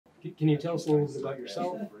Can you tell us a little bit about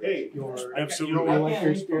yourself, Absolutely. your life,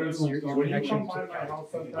 your experience, and your connection to the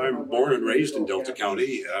county? I'm born and raised in Delta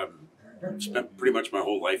County. Spent pretty much my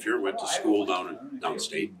whole life here. Went to school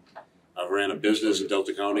downstate. I ran a business in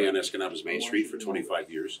Delta County on Escanaba's Main Street for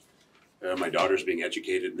 25 years. My daughter's being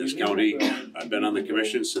educated in this county. I've been on the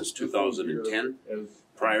commission since 2010.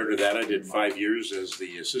 Prior to that, I did 5 years as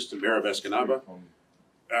the assistant mayor of Escanaba.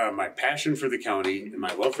 My passion for the county and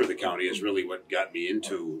my love for the county is really what got me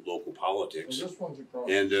into local politics.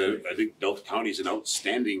 And I think Delta County is an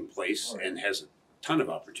outstanding place and has a ton of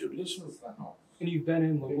opportunities. And you've been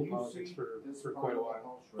in local politics for quite a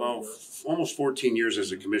while. Well, almost 14 years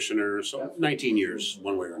as a commissioner, so 19 years,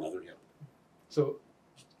 one way or another. Yeah. So,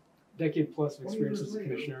 decade plus of experience as a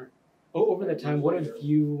commissioner. Over that time, what have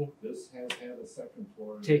you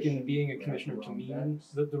taken being a commissioner to mean?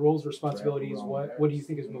 The roles, responsibilities, what do you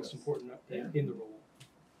think is most important in the role?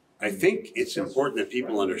 I think it's important that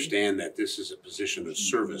people understand that this is a position of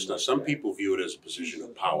service. Now, some people view it as a position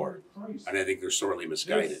of power, and I think they're sorely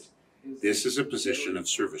misguided. This is a position of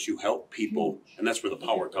service. You help people, and that's where the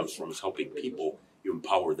power comes from, is helping people. You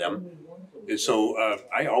empower them. And so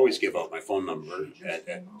I always give out my phone number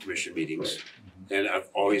at commission meetings. And I've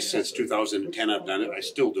always, since 2010, I've done it. I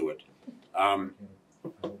still do it.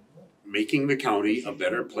 Making the county a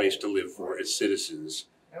better place to live for its citizens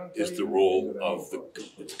is the role of the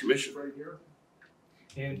commission.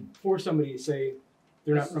 And for somebody to say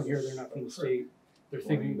they're not from here, they're not from the state, they're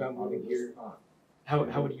thinking about moving here, how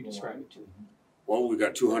would you describe it to them? Well, we've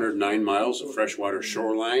got 209 miles of freshwater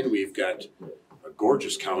shoreline. We've got a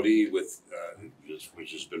gorgeous county with,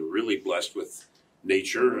 which has been really blessed with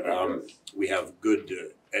nature. We have good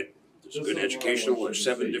educational. There's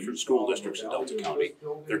 7 different school districts in Delta County.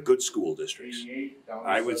 They're good school districts.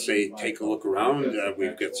 I would say take a look around.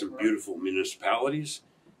 We've got some beautiful municipalities.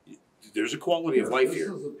 There's a quality of life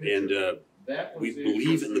here, and we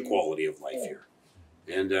believe in the quality of life here.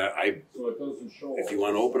 And if you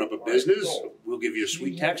want to open up a business, we'll give you a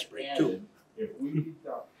sweet tax break too.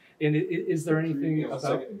 And is there anything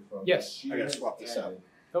about? Yes. I gotta swap this out.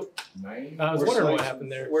 Oh, I was wondering what happened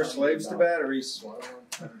there. We're slaves to batteries.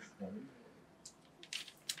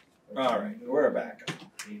 All right, we're back.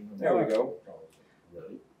 There we go.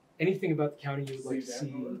 Anything about the county you would like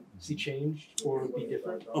to see changed or be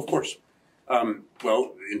different? Of course.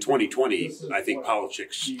 Well, in 2020, I think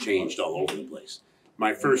politics changed all over the place.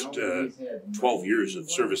 My first 12 years of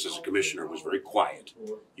service as a commissioner was very quiet.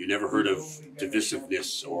 You never heard of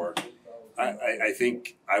divisiveness or... I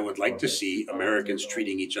think I would like to see Americans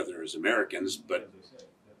treating each other as Americans, but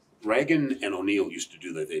Reagan and O'Neill used to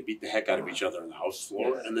do that. They beat the heck out of each other on the House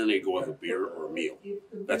floor, and then they'd go have a beer or a meal.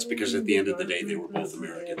 That's because at the end of the day, they were both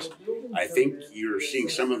Americans. I think you're seeing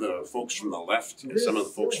some of the folks from the left and some of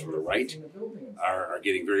the folks from the right are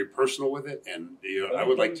getting very personal with it, and I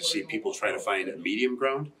would like to see people try to find a medium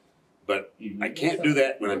ground, but I can't do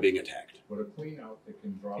that when I'm being attacked.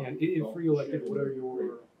 And if re-elected, what are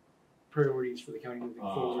your priorities for the county moving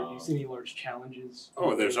forward? Do you see any large challenges?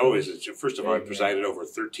 Oh, there's always, first of all, I presided over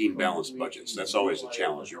 13 balanced budgets. That's always a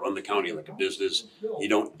challenge. You run the county like a business. You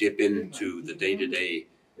don't dip into the day-to-day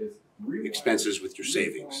expenses with your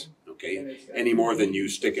savings, okay? Any more than you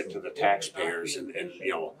stick it to the taxpayers and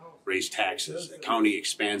raise taxes. The county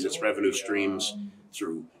expands its revenue streams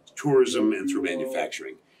through tourism and through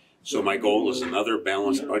manufacturing. So my goal is another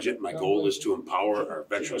balanced budget. My goal is to empower our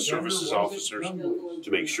veteran services officers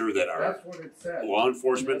to make sure that our law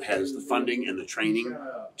enforcement has the funding and the training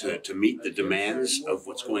to meet the demands of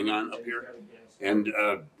what's going on up here. And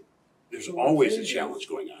there's always a challenge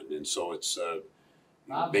going on. And so it's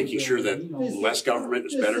making sure that less government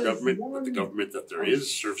is better government, but the government that there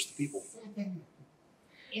is serves the people.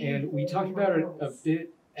 And we talked about it a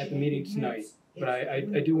bit at the meeting tonight. But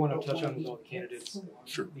I do want to touch on with all the candidates.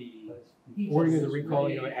 Sure. The wording of the recall,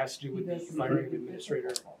 it has to do with the firing of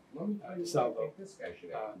Administrator Salvo.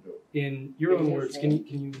 In your own words, can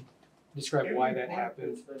you describe why that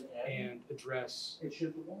happened and address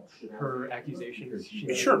her accusations?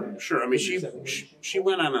 Sure. I mean, she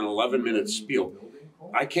went on an 11-minute spiel.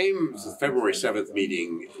 I came to the February 7th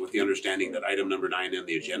meeting with the understanding that item number 9 on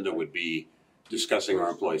the agenda would be discussing our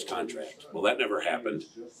employee's contract. Well, that never happened.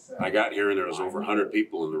 I got here and there was over 100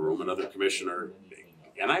 people in the room, another commissioner,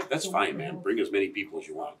 and that's fine, man. Bring as many people as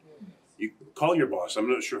you want. You call your boss. I'm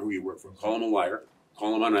not sure who you work for. Call him a liar.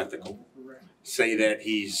 Call him unethical. Say that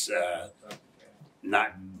he's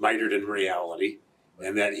not mitered in reality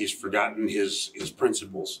and that he's forgotten his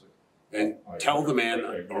principles. And tell the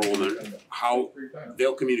man or woman how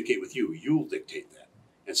they'll communicate with you. You'll dictate that.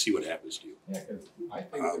 And see what happens to you.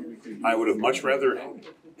 I would have much rather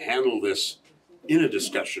handled this in a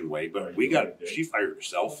discussion way, but she fired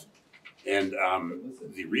herself. And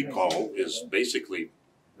the recall is basically,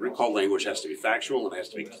 recall language has to be factual and has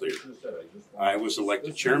to be clear. I was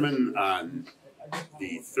elected chairman on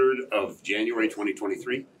the 3rd of January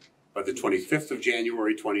 2023. By the 25th of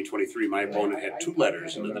January 2023, my opponent had 2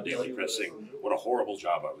 letters into the Daily Press saying what a horrible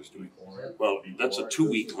job I was doing. Well, that's a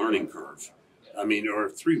 2-week learning curve. I mean, or a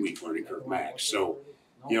 3-week learning curve max. So,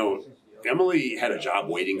 you know, Emily had a job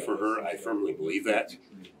waiting for her. I firmly believe that.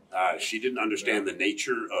 She didn't understand the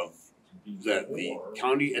nature of the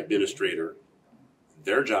county administrator.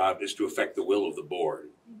 Their job is to affect the will of the board.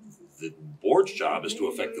 The board's job is to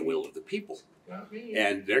affect the will of the people.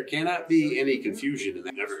 And there cannot be any confusion in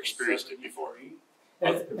that. I've never experienced it before.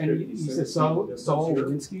 And you said Saul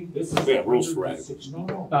Lewinsky? Yeah, rules for radicals.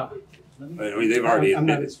 I mean, they've already I'm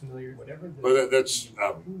not admitted. as familiar. Well, that's,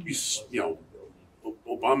 you know,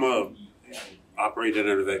 Obama operated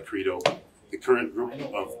under that credo. The current group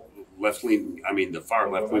of left-wing, I mean, the far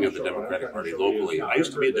left wing of the Democratic Party locally. I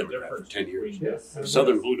used to be a Democrat for 10 years,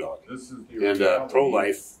 Southern Blue Dog, and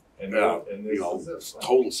pro-life, you know,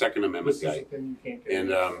 total Second Amendment guy.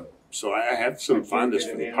 And so I have some fondness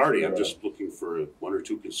for the party. I'm just looking for 1 or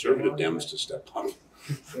 2 conservative Dems to step up.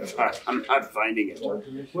 I'm not finding it.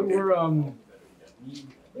 What were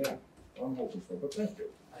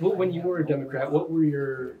when you were a Democrat, what were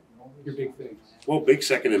your big things? Well, big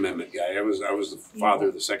Second Amendment guy. I was the father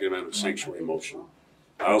of the Second Amendment sanctuary motion.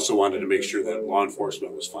 I also wanted to make sure that law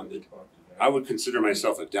enforcement was funded. I would consider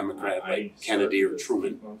myself a Democrat like Kennedy or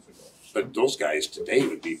Truman. But those guys today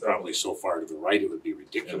would be probably so far to the right it would be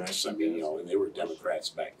ridiculous. I mean, you know, and they were Democrats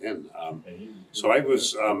back then. So I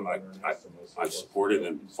was, I supported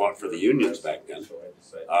and fought for the unions back then.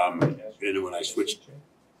 And when I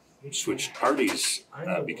switched parties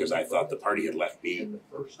because I thought the party had left me,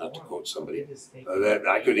 not to quote somebody, that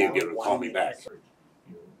I couldn't even get them to call me back.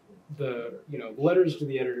 The letters to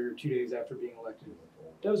the editor 2 days after being elected.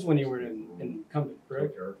 That was when you were an incumbent,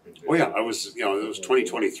 correct? Oh yeah, I was. You know, it was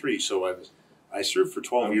 2023, so I served for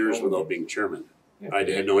 12 years without being chairman. I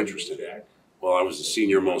had no interest in it. Well, I was the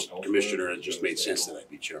senior most commissioner. It just made sense that I'd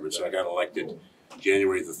be chairman, so I got elected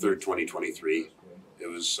January the 3rd, 2023. It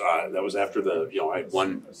was that was after I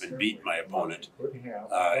won and beat my opponent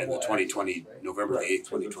in the 2020 November the 8th,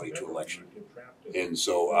 2022 election, and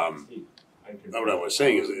so. What I was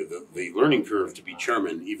saying is the learning curve to be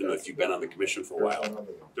chairman, even if you've been on the commission for a while,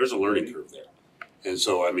 there's a learning curve there. And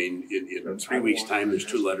so, I mean, in 3 weeks' time, there's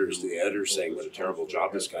 2 letters to the editor saying what a terrible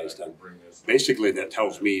job this guy's done. Basically, that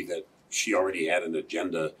tells me that she already had an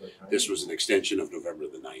agenda. This was an extension of November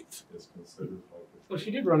the 9th. Well,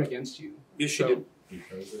 she did run against you. Yes, she did.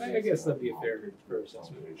 I guess that'd be a fair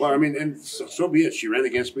assessment. Well, I mean, and so be it. She ran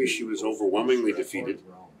against me. She was overwhelmingly defeated.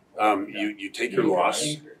 You take your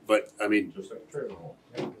loss, but I mean,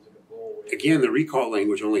 again, the recall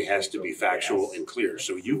language only has to be factual and clear.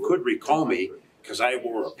 So you could recall me because I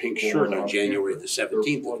wore a pink shirt on January the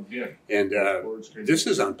 17th, and this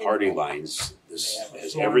is on party lines. This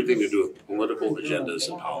has everything to do with political agendas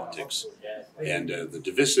and politics, and the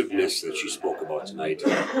divisiveness that she spoke about tonight.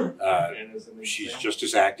 She's just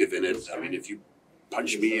as active in it. I mean, if you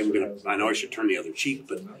punch me, I know I should turn the other cheek,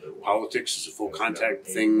 but politics is a full contact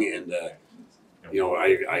thing, and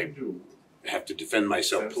I have to defend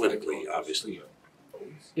myself politically, obviously.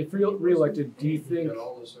 If reelected, do you think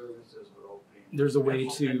there's a way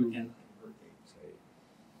to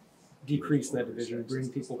decrease that division, bring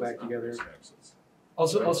people back together?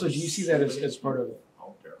 Also, do you see that as part of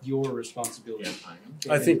your responsibility?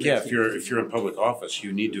 I think, yeah, if you're in public office,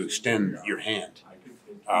 you need to extend your hand.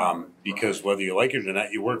 Because whether you like it or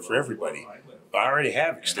not, you work for everybody. I already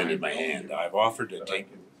have extended my hand. I've offered to take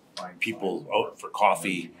people out for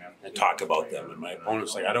coffee and talk about them. And my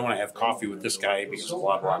opponent's like, I don't want to have coffee with this guy because of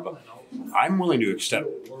blah, blah, blah. I'm willing to accept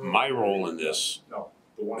my role in this.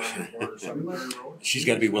 She's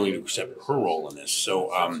got to be willing to accept her role in this.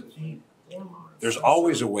 So there's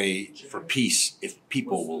always a way for peace if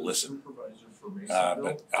people will listen.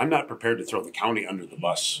 But I'm not prepared to throw the county under the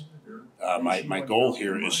bus. My goal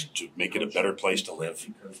here is to make it a better place to live,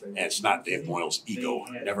 and it's not Dave Moyle's ego.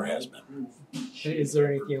 It never has been. Is there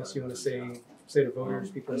anything else you want to say to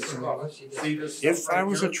voters? People if I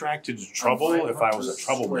was attracted to trouble, if I was a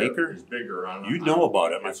troublemaker, you'd know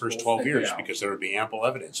about it my first 12 years because there would be ample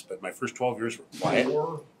evidence. But my first 12 years were quiet.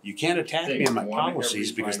 You can't attack me on my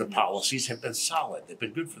policies because the policies have been solid. They've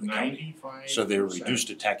been good for the county. So they were reduced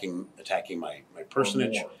to attacking my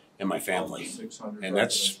personage and my family. And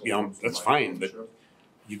that's fine, but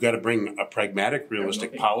you've got to bring a pragmatic,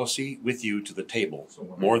 realistic policy with you to the table,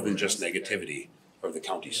 more than just negativity or the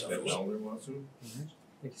county suffers.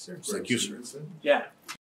 Thank you, sir. Thank you, sir. Yeah.